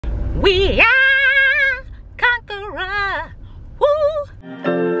We are conqueror. Woo!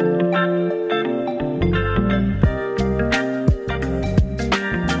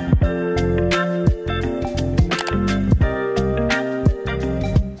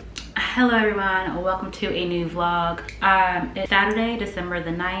 Hello everyone, welcome to a new vlog. It's Saturday, December the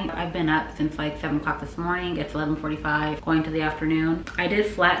 9th. I've been up since like 7 o'clock this morning. It's 11:45, going to the afternoon. I did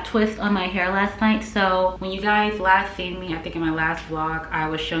flat twist on my hair last night, so when you guys last seen me, I think in my last vlog, I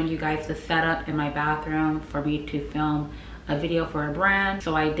was showing you guys the setup in my bathroom for me to film a video for a brand.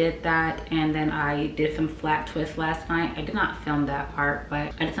 So I did that, and then I did some flat twists last night. I did not film that part,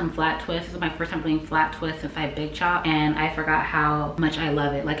 but I did some flat twists. This is my first time doing flat twists since I big chop, and I forgot how much I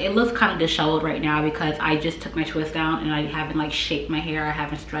love it. Like, it looks kind of disheveled right now because I just took my twist down and I haven't like shaped my hair. I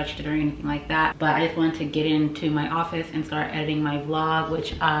haven't stretched it or anything like that, but I just wanted to get into my office and start editing my vlog,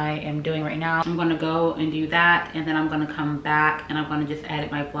 which I am doing right now. I'm gonna go and do that, and then I'm gonna come back and I'm gonna just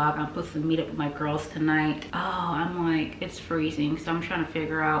edit my vlog. I'm supposed to meet up with my girls tonight. Oh, I'm like, it's freezing, so I'm trying to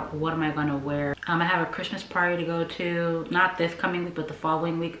figure out what am I gonna wear. I have a Christmas party to go to, not this coming week, but the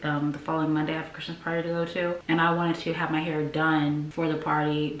following week. The following Monday I have a Christmas party to go to, and I wanted to have my hair done for the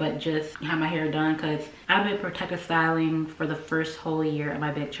party, but just have my hair done because I've been protective styling for the first whole year at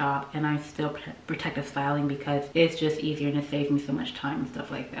my big chop, and I'm still protective styling because it's just easier and it saves me so much time and stuff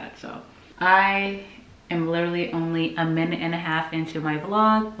like that. So I am literally only a minute and a half into my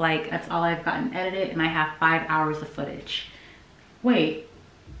vlog. Like, that's all I've gotten edited, and I have 5 hours of footage. Wait,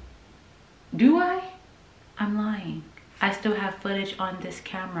 do I? I'm lying. I still have footage on this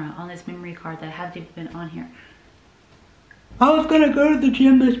camera, on this memory card that hasn't even been on here. I was gonna go to the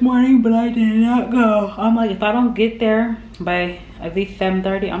gym this morning, but I did not go. I'm like, if I don't get there by at least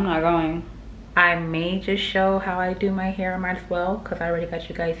 7:30, I'm not going. I may just show how I do my hair, might as well, because I already got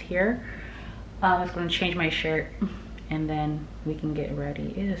you guys here. I'm just gonna change my shirt and then we can get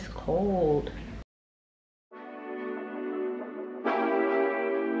ready. It is cold.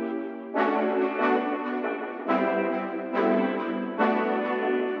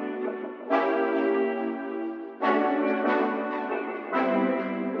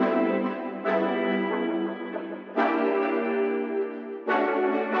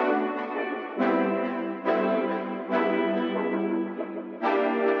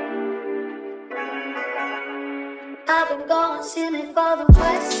 I've been going silly for the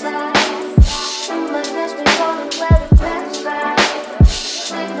west side. My best we going where the best ride.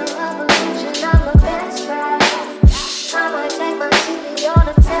 Signal evolution, I'm the best ride. I might take my CD on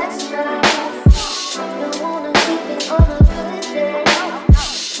a test drive. You don't wanna keep me on a good day.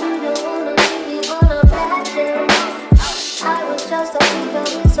 You don't wanna keep me on a bad day. I was just a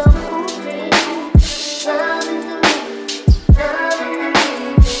weekend with some cool dreams. Now I'm in the mood, now I'm in the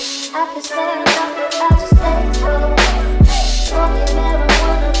mood. I can stand up, but I just stay low.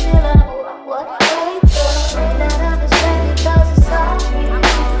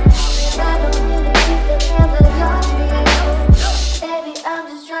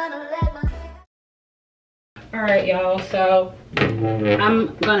 Alright y'all, so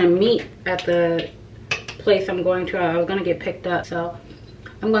I'm gonna meet at the place I'm going to. I was gonna get picked up, so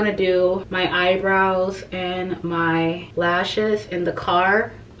I'm gonna do my eyebrows and my lashes in the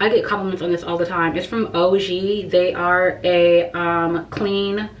car. I get compliments on this all the time. It's from OG. They are a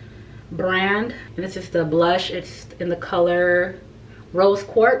clean brand, and this is the blush. It's in the color Rose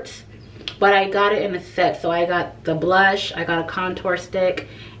Quartz, but I got it in a set. So I got the blush, I got a contour stick,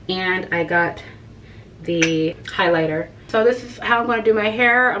 and I got the highlighter. So this is how I'm going to do my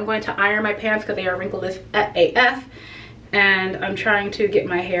hair. I'm going to iron my pants because they are wrinkled as AF, and I'm trying to get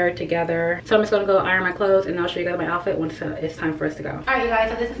my hair together. So I'm just going to go iron my clothes, and I'll show you guys my outfit once it's time for us to go. All right you guys,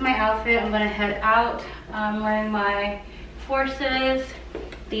 so this is my outfit. I'm going to head out. I'm wearing my Forces,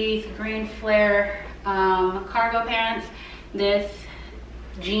 these green flare cargo pants, this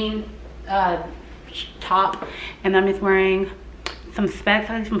jean top, and I'm just wearing some specs.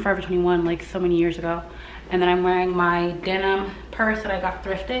 I got these from Forever 21 like so many years ago, and then I'm wearing my denim purse that I got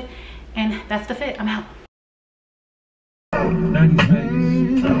thrifted, and that's the fit. I'm out.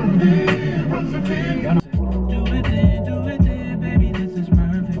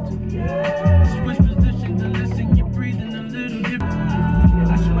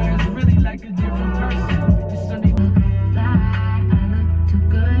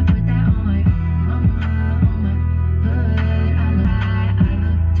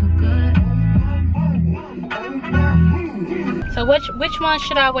 So which one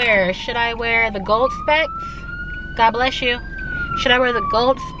should I wear? Should I wear the gold specs? God bless you. Should I wear the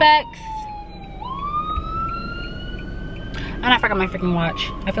gold specs? And I forgot my freaking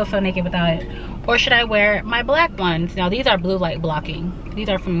watch. I feel so naked without it. Or should I wear my black ones? Now these are blue light blocking. These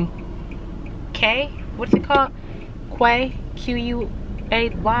are from K. What's it called? Quay.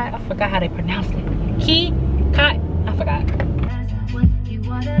 Q-U-A-Y. I forgot how they pronounce it. Key. Cut. I forgot.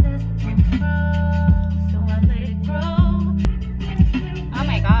 Oh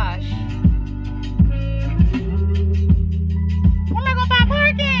my gosh. Where am I gonna find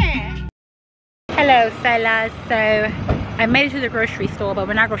parking? Hello, fellas. So I made it to the grocery store, but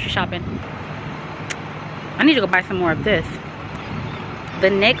we're not grocery shopping. I need to go buy some more of this. The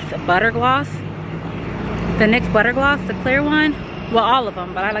NYX butter gloss. The NYX butter gloss, the clear one. Well, all of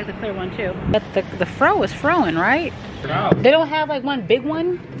them, but I like the clear one too. But the fro is froing, right? No. They don't have like one big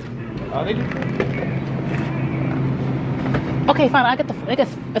one. Oh, they do. Okay, fine. I get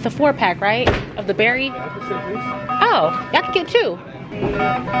it's a 4-pack, right? Of the berry. Oh, y'all can get 2.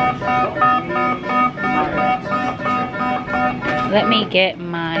 Let me get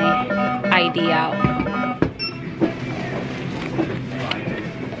my ID out.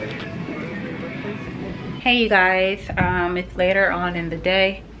 Hey you guys, it's later on in the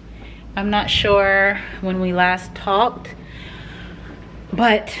day. I'm not sure when we last talked,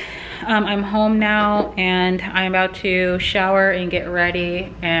 but I'm home now and I'm about to shower and get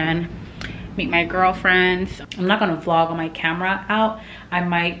ready and meet my girlfriends. I'm not gonna vlog on my camera out. I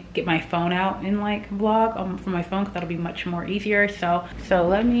might get my phone out and like vlog from my phone because that'll be much more easier. So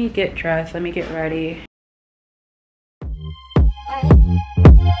let me get dressed, let me get ready.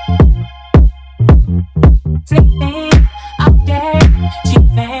 Sleeping out there,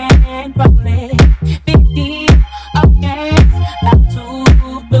 cheaping, rolling, 50, okay, about to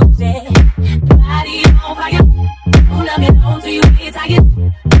lose it. The body on fire, ooh, love me long till you get tired.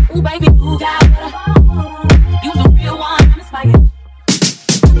 Ooh, baby, you got what you's a real one, I'm inspired.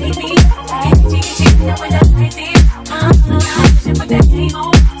 Baby, chicken, when the lights is out, shit put that game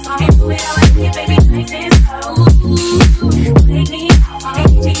on, and do it like it, baby, nice and slow. Baby,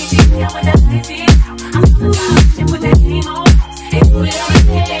 chicken, when the lights is out.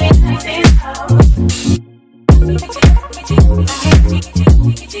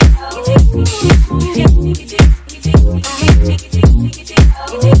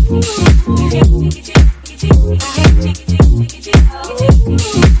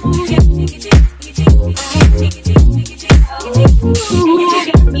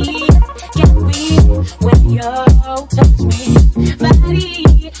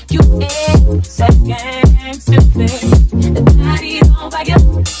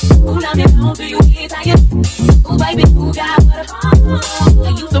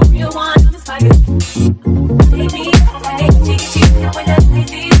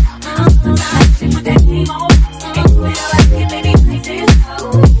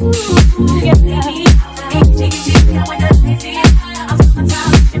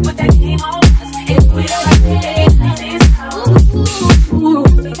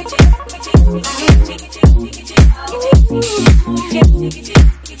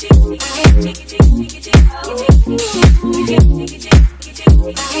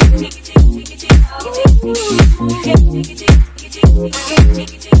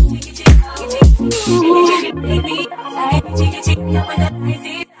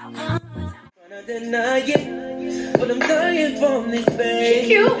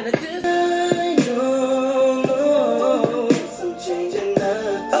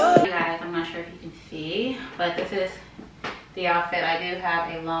 But this is the outfit. I do have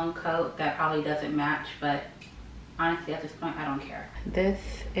a long coat that probably doesn't match, but honestly at this point I don't care. This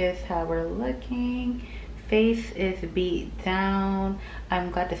is how we're looking. Face is beat down. I'm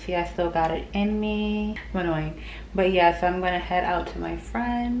glad to see I still got it in me. I'm annoying. But yeah, so I'm gonna head out to my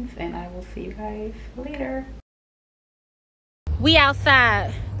friends and I will see you guys later. We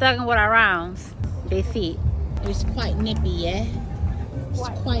outside thugging with our rounds. They see. It's quite nippy, yeah? It's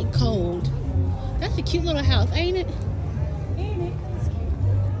quite cold. That's a cute little house, ain't it? Ain't it?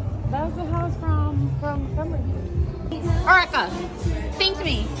 That was the house from Erica, sing to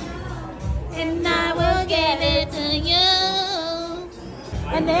me. And I will give it to you.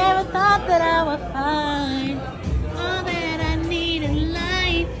 I never thought that I would find all that I need in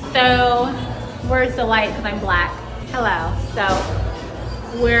life. So, where's the light? Because I'm black. Hello. So,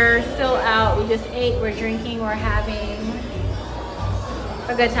 we're still out. We just ate. We're drinking. We're having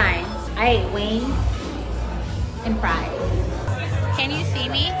a good time. I ate wings and fries. Can you see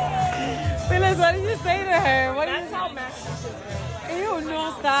me? Phyllis, what did you say to her? What that's how Max is. Ew,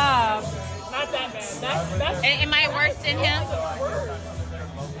 no, stop. Not that bad. That's Am I worse than him?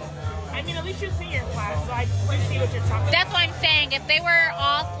 I mean, at least you're senior class, so I do see what you're talking about. That's what I'm saying. If they were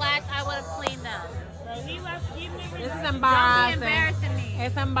all flats, I would have cleaned them. He left. He never. This is embarrassing. Don't be embarrassing me.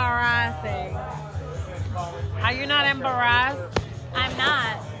 It's embarrassing. Are you not embarrassed? I'm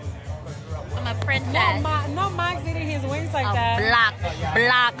not. I'm a princess. No, Max didn't his wings like A that.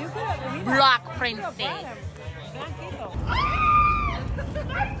 black princess.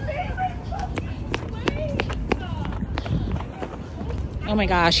 Oh my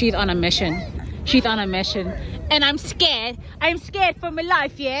gosh, she's on a mission. She's on a mission. And I'm scared. I'm scared for my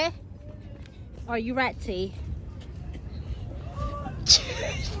life, yeah? Are you ready?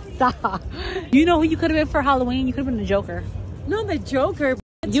 Stop. You know who you could have been for Halloween? You could have been the Joker. No, the Joker.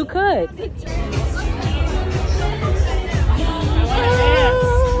 You could. I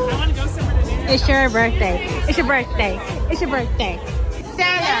want to go somewhere to dance. It's your birthday. It's your birthday. It's your birthday.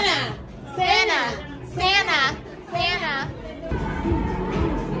 Santa. Santa. Santa. Santa.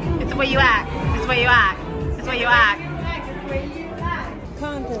 It's the way you act. It's the way you act. It's the way you act.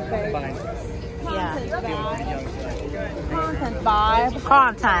 Content, babe. Yeah. Content vibe.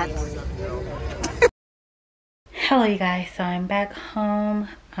 Content. Hello you guys, so I'm back home.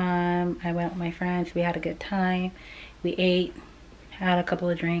 I went with my friends. We had a good time. We ate, had a couple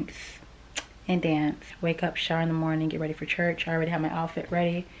of drinks, and danced. Wake up, shower in the morning, get ready for church. I already have my outfit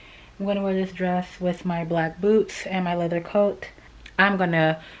ready. I'm gonna wear this dress with my black boots and my leather coat. I'm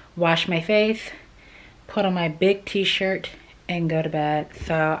gonna wash my face, put on my big t-shirt, and go to bed.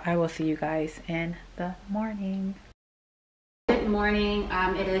 So I will see you guys in the morning. Good morning.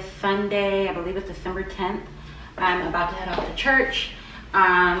 It is Sunday. I believe it's December 10th. I'm about to head off to church.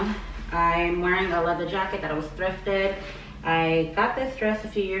 I'm wearing a leather jacket that was thrifted. I got this dress a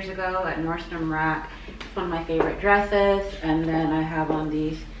few years ago at Nordstrom Rack. It's one of my favorite dresses. And then I have on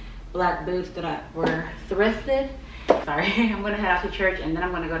these black boots that were thrifted. Sorry, I'm gonna head out to church and then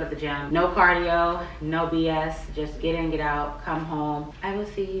I'm gonna go to the gym. No cardio, no BS, just get in, get out, come home. I will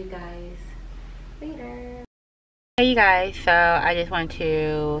see you guys later. Hey you guys, so I just want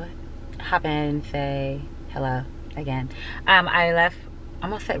to hop in and say hello again. I left,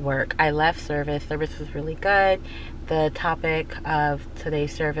 almost at work. I left service. Service was really good. The topic of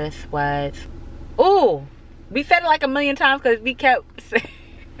today's service was, oh, we said it like a million times because we kept saying,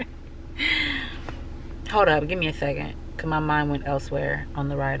 hold up, give me a second, because my mind went elsewhere on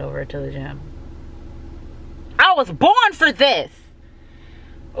the ride over to the gym. I was born for this.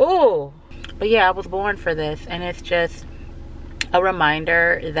 Oh, but yeah, I was born for this, and it's just a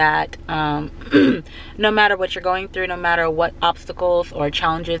reminder that no matter what you're going through, no matter what obstacles or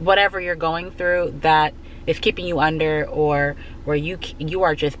challenges, whatever you're going through that is keeping you under, or where you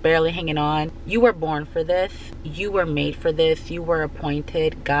are just barely hanging on, you were born for this. You were made for this. You were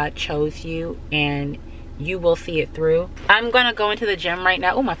appointed. God chose you, and you will see it through. I'm gonna go into the gym right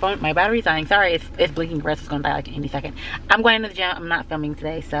now. Oh, my phone, my battery's dying. Sorry, it's blinking red. It's gonna die like any second. I'm going to the gym. I'm not filming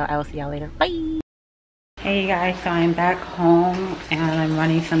today, so I will see y'all later. Bye. Hey guys, so I'm back home and I'm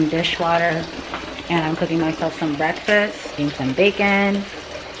running some dishwater and I'm cooking myself some breakfast, eating some bacon,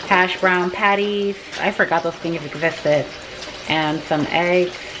 hash brown patties. I forgot those things existed, and some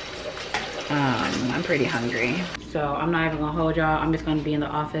eggs. I'm pretty hungry, so I'm not even gonna hold y'all. I'm just gonna be in the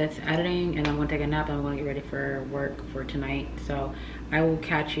office editing, and I'm gonna take a nap and I'm gonna get ready for work for tonight. So I will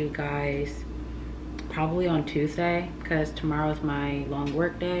catch you guys probably on Tuesday because tomorrow's my long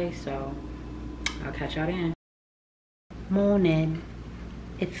work day, so I'll catch y'all then. Morning.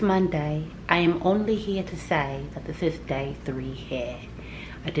 It's Monday. I am only here to say that this is day 3 here.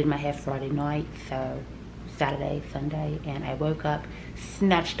 I did my hair Friday night, so Saturday, Sunday, and I woke up,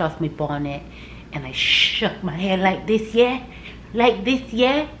 snatched off my bonnet, and I shook my hair like this, yeah? Like this,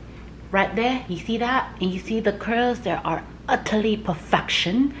 yeah? Right there, you see that? And you see the curls that are utterly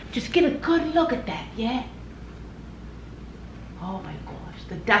perfection. Just get a good look at that, yeah? Oh my gosh,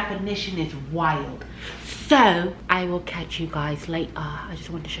 the definition is wild. So, I will catch you guys later. I just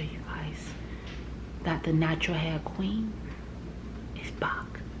want to show you guys that the natural hair queen is back.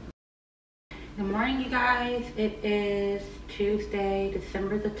 Good morning, you guys. It is Tuesday,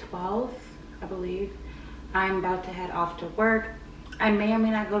 December the 12th, I believe. I'm about to head off to work. I may or may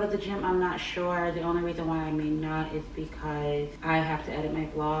not go to the gym, I'm not sure. The only reason why I may not is because I have to edit my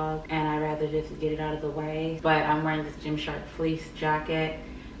vlog and I'd rather just get it out of the way. But I'm wearing this Gymshark fleece jacket.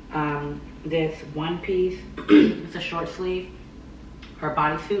 This one piece, it's a short sleeve, or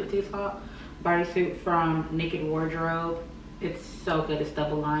bodysuit, it's called. Bodysuit from Naked Wardrobe. It's so good, it's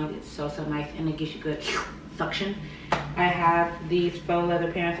double lined, it's so nice, and it gives you good suction. I have these faux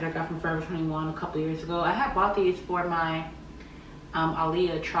leather pants that I got from Forever 21 a couple years ago. I had bought these for my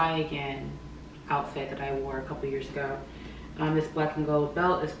Aaliyah Try Again outfit that I wore a couple years ago. This black and gold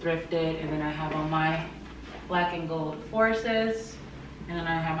belt is thrifted, and then I have on my black and gold forces. And then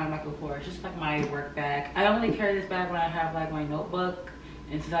I have my Michael Kors, just like my work bag. I only carry this bag when I have like my notebook.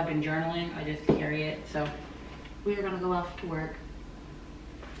 And since I've been journaling, I just carry it. So we are gonna go off to work.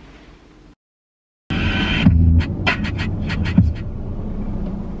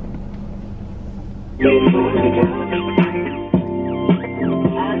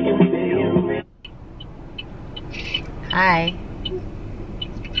 Hi.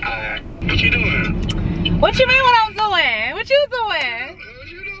 Hi. What you doing? What you mean what I'm doing? What you doing? What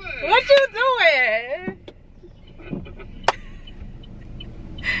you What doing? you doing?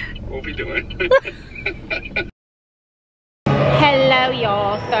 What we doing? Hello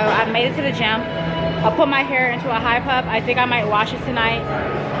y'all. So I made it to the gym. I put my hair into a high puff. I think I might wash it tonight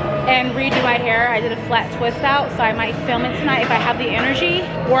and redo my hair. I did a flat twist out, so I might film it tonight if I have the energy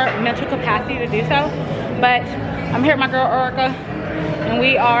or mental capacity to do so. But I'm here with my girl Erica, and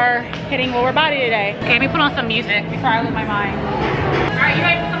we are hitting lower body today. Okay, let me put on some music before I lose my mind. All right, you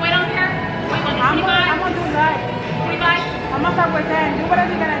ready to put some weight on here? Wait, I'm gonna do that. 25? I'm gonna start with 10. Do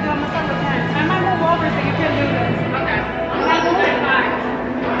whatever you gotta do. I'm gonna start with 10. I might move over so you can do this. Okay. I'm gonna do 25.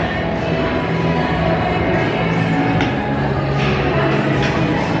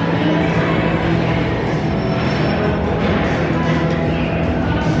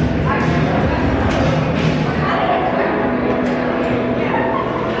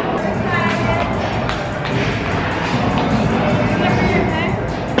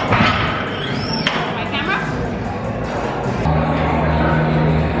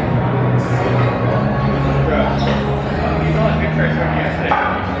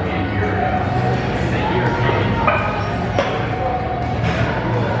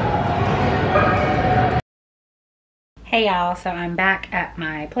 Hey y'all, so I'm back at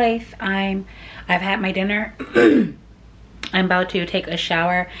my place. I've had my dinner. I'm about to take a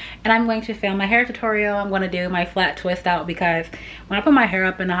shower and I'm going to film my hair tutorial. I'm going to do my flat twist out because when I put my hair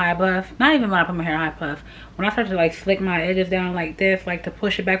up in a high puff, not even when I put my hair in a high puff, when I start to like slick my edges down like this, like to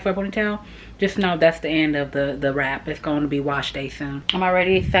push it back for a ponytail, just know that's the end of the wrap. It's going to be wash day soon. I'm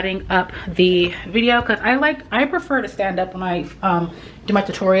already setting up the video because I prefer to stand up when I do my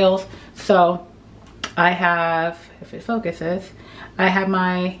tutorials. So I have, if it focuses, I have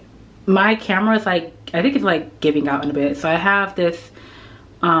my camera is like, I think it's like giving out in a bit. So I have this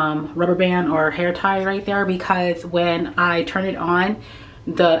rubber band or hair tie right there because when I turn it on,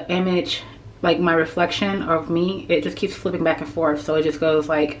 the image, like my reflection of me, it just keeps flipping back and forth. So it just goes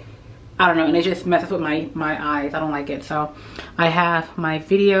like, I don't know, and it just messes with my eyes. I don't like it. So I have my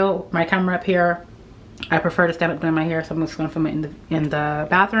camera up here. I prefer to stand up doing my hair, so I'm just gonna film it in the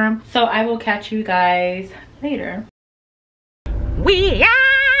bathroom. So I will catch you guys later. We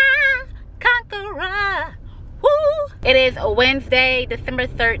are Conqueror. Woo! It is Wednesday, December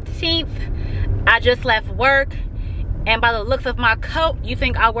 13th. I just left work, and by the looks of my coat, you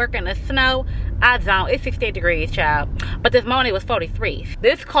think I work in the snow. I don't. It's 68 degrees, child. But this morning it was 43.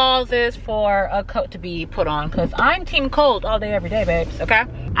 This causes for a coat to be put on because I'm team cold all day, every day, babes, okay?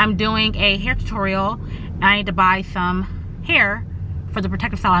 I'm doing a hair tutorial. I need to buy some hair for the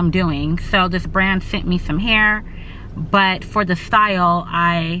protective style I'm doing. So this brand sent me some hair, but for the style,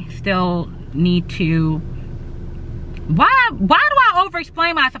 I still need to... Why do I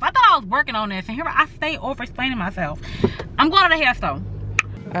over-explain myself? I thought I was working on this, and here I stay over-explaining myself. I'm going to the hair store.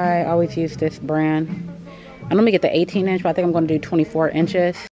 I always use this brand. I'm gonna get the 18 inch, but I think I'm gonna do 24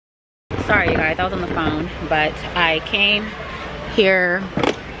 inches. Sorry you guys, I was on the phone, but I came here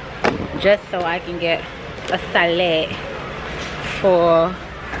just so I can get a salad for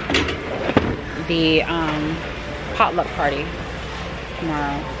the potluck party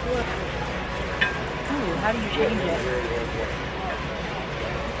tomorrow. Ooh, how do you change it?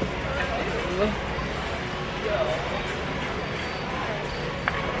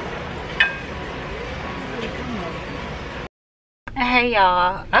 Hey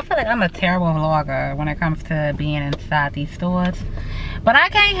y'all, I feel like I'm a terrible vlogger when it comes to being inside these stores, but I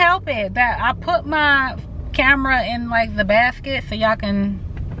can't help it that I put my camera in like the basket so y'all can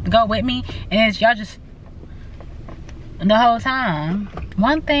go with me, and it's y'all just the whole time.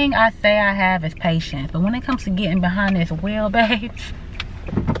 One thing I say I have is patience, but when it comes to getting behind this wheel, babes,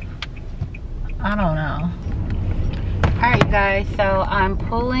 I don't know. Alright you guys, so I'm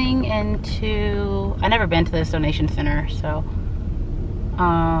pulling into, I've never been to this donation center, so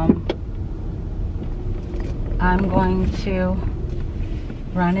I'm going to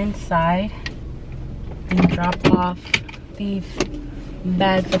run inside and drop off these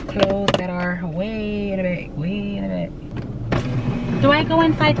bags of clothes that are way in the back, way in the back. Do I go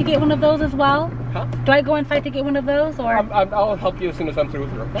inside to get one of those as well? Huh? Do I go inside to get one of those, or? I'll help you as soon as I'm through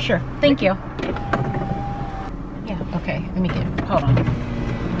with her. Okay? Sure, thank you. Yeah, Okay, let me get, hold on.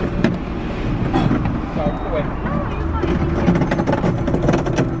 Sorry, go away.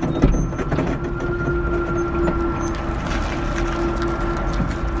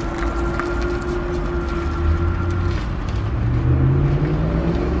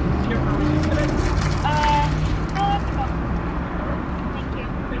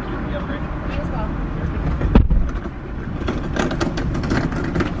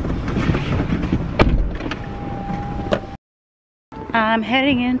 I'm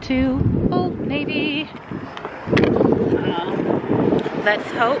heading into Old Navy. Let's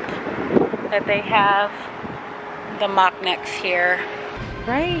hope that they have the mock necks here.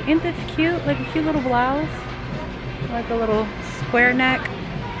 Right? Isn't this cute? Like a cute little blouse. Like a little square neck.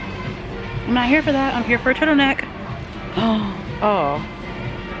 I'm not here for that. I'm here for a turtleneck. Oh.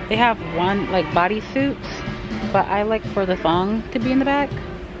 They have one like bodysuits, but I like for the thong to be in the back.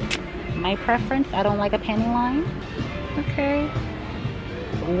 My preference. I don't like a panty line. Okay.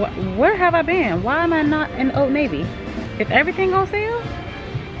 Where have I been? Why am I not in Old Navy? Is everything on sale?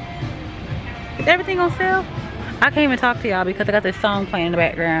 Is everything on sale? I can't even talk to y'all because I got this song playing in the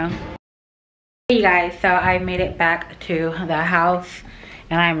background. Hey you guys, so I made it back to the house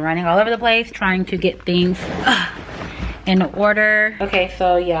and I'm running all over the place trying to get things in order. Okay,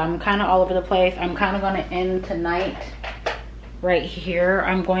 so yeah, I'm kind of all over the place. I'm kind of going to end tonight right here.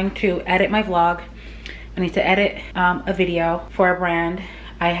 I'm going to edit my vlog. I need to edit a video for a brand.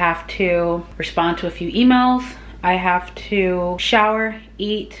 I have to respond to a few emails. I have to shower,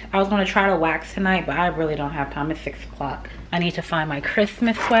 eat. I was gonna try to wax tonight, but I really don't have time. It's 6 o'clock. I need to find my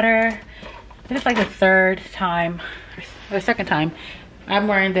Christmas sweater. This is like the third time, or second time I'm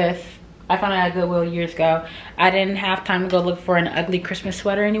wearing this. I found it at Goodwill years ago. I didn't have time to go look for an ugly Christmas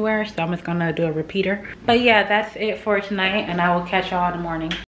sweater anywhere, so I'm just gonna do a repeater. But yeah, that's it for tonight, and I will catch y'all in the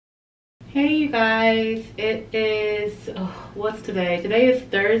morning. Hey you guys, it is, what's today? Today is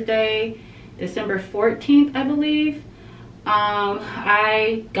Thursday, December 14th, I believe.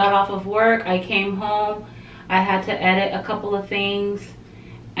 I got off of work, I came home, I had to edit a couple of things,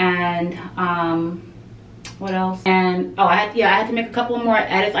 and what else? And I had to make a couple more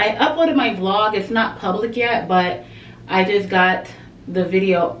edits. I uploaded my vlog. It's not public yet, but I just got the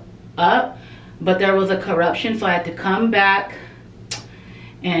video up, but there was a corruption, so I had to come back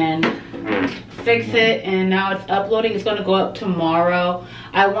and fix it, and now it's uploading. It's going to go up tomorrow.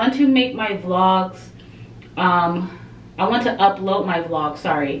 I want to make my vlogs, I want to upload my vlog,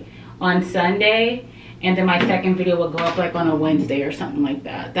 sorry, on Sunday, and then my second video will go up like on a Wednesday or something like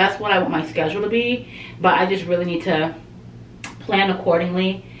that. That's what I want my schedule to be, but I just really need to plan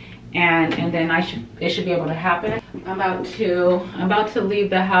accordingly, and then it should be able to happen. I'm about to leave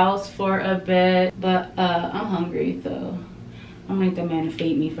the house for a bit, but I'm hungry, so I'm gonna make the man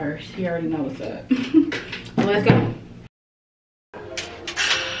feed me first. He already knows what's up. Let's go.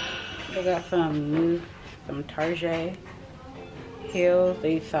 I got some Target heels.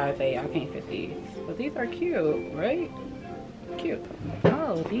 These size 8. I can't fit these, but these are cute, right? Cute.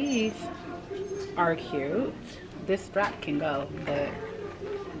 Oh, these are cute. This strap can go, but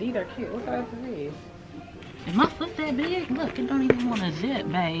these are cute. What size are these? Is my foot that big? Look, it don't even want to zip,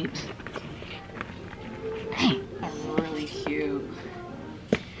 babes. Dang. Really cute.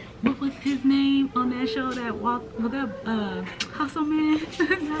 What was his name on that show that walked with that Hustle Man?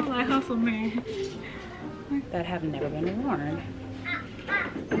 Not like Hustle Man. That have never been worn.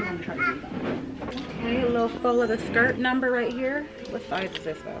 I'm gonna try to do that. Okay, a little full of the skirt number right here. What size is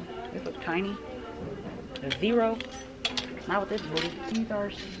this though? This looks tiny. A 0. Not with this booty. These are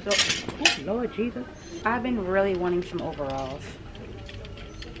so, oh Lord Jesus. I've been really wanting some overalls.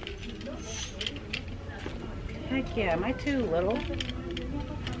 Heck yeah, am I too little?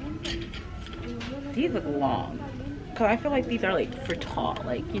 These look long. Cause I feel like these are like for tall,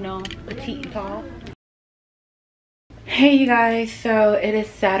 like, you know, petite and tall. Hey you guys, so it is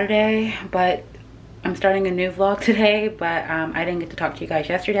Saturday, but I'm starting a new vlog today, but I didn't get to talk to you guys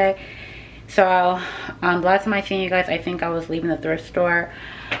yesterday. So last time I seen you guys, I think I was leaving the thrift store.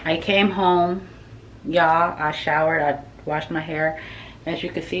 I came home, y'all, I showered, I washed my hair. As you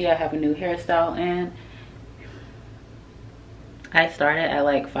can see, I have a new hairstyle in. I started at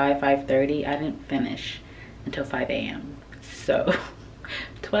like 5:30. I didn't finish until 5 a.m. So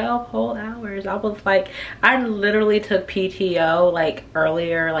 12 whole hours. I was like, I literally took PTO like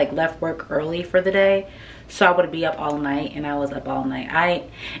earlier, like left work early for the day, so I would be up all night, and I was up all night.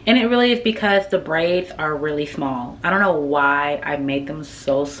 And it really is because the braids are really small. I don't know why I made them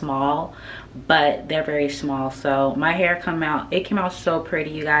so small, but they're very small. So my hair came out so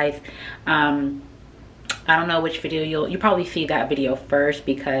pretty, you guys. I don't know which video you'll probably see that video first,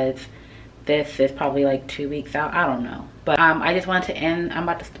 because this is probably like 2 weeks out. I don't know. But I just wanted to end. I'm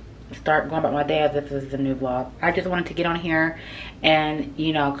about to start going about my day as if this is a new vlog. I just wanted to get on here and,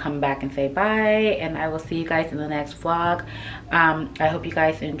 you know, come back and say bye, and I will see you guys in the next vlog. I hope you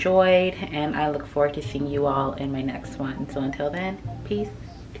guys enjoyed, and I look forward to seeing you all in my next one. So until then, peace.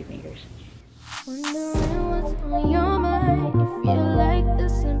 2 fingers. Wondering what's on your mind. If you like the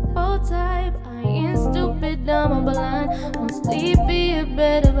simple type, I ain't stupid, dumb or blind. Won't sleep, be a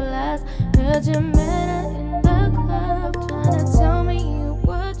bed of lies. Heard you